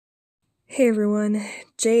Hey everyone,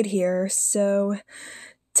 Jade here. So,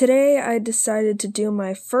 today I decided to do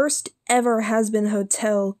my first ever Hazbin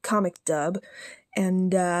Hotel comic dub,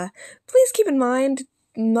 and please keep in mind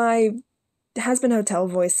my Hazbin Hotel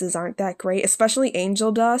voices aren't that great, especially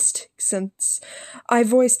Angel Dust, since I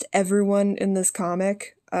voiced everyone in this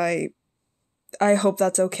comic. I hope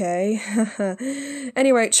that's okay.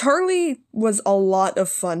 Anyway, Charlie was a lot of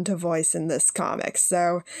fun to voice in this comic,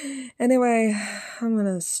 so anyway, I'm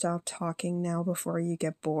gonna stop talking now before you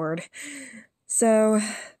get bored. So,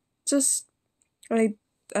 just, I,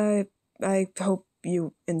 I hope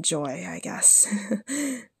you enjoy, I guess.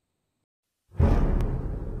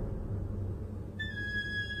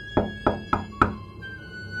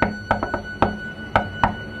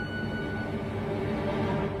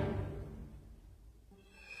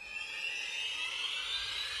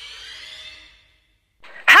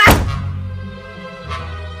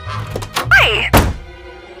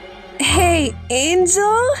 Hey,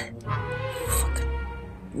 Angel? Fuck.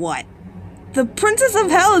 What? The Princess of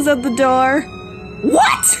Hell is at the door.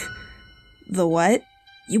 What? The what?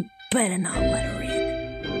 You better not let her in.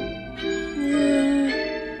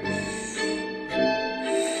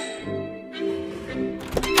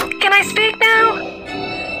 Can I speak now?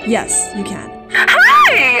 Yes, you can.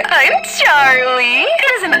 Hi, I'm Charlie.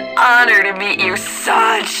 It is an honor to meet you.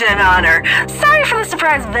 Such an honor. Sorry for the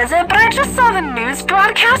surprise visit, but I just saw the news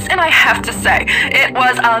broadcast and I have to say, it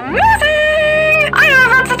was amazing! I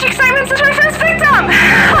have had such excitement since my first victim!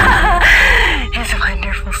 His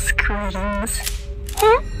wonderful screams.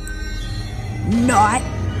 Not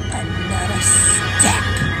another step.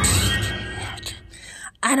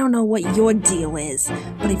 I don't know what your deal is,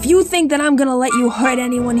 but if you think that I'm gonna let you hurt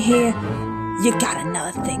anyone here, you got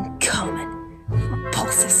another thing coming.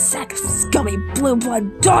 Repulsive sack of scummy blue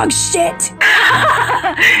blood dog shit!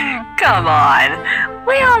 Come on.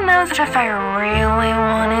 We all know that if I really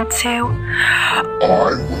wanted to, I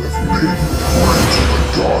would have made you pray to the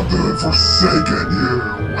god that had forsaken you.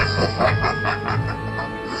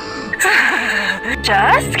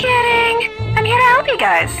 just kidding. I'm here to help you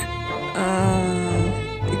guys.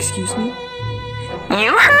 Excuse me?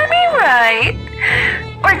 You heard me right.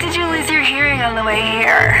 Or did you lose your hearing on the way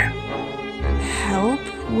here? Help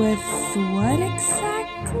with what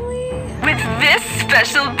exactly? With this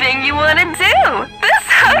special thing you want to do. This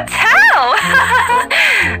hotel.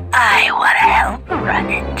 I want to help run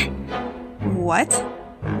it. What?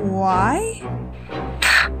 Why?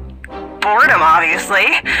 Boredom, obviously.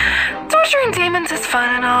 Torturing demons is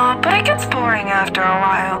fun and all, but it gets boring after a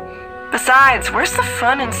while. Besides, where's the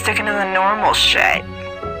fun in sticking to the normal shit?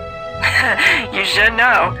 You should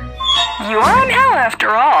know. You're in hell after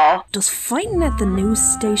all. Does fighting at the news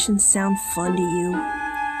station sound fun to you?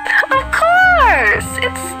 Of course!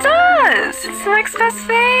 It does! It's the next best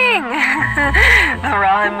thing! The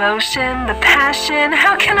raw emotion, the passion,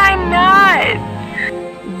 how can I not?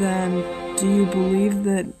 Then, do you believe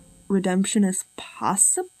that redemption is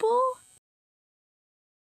possible?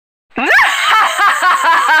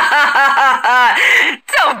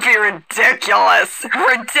 Don't be ridiculous!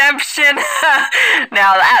 Redemption?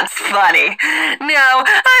 Now that's funny. No,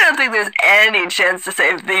 I don't think there's any chance to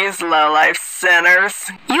save these lowlife sinners.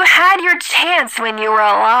 You had your chance when you were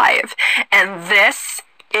alive, and this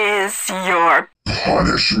is your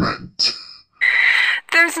Punishment.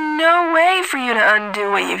 There's no way for you to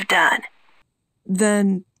undo what you've done.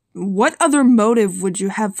 Then, what other motive would you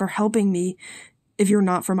have for helping me if you're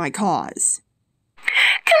not for my cause?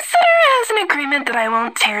 Consider it as an agreement that I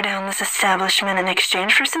won't tear down this establishment in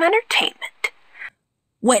exchange for some entertainment.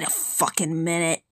 Wait a fucking minute.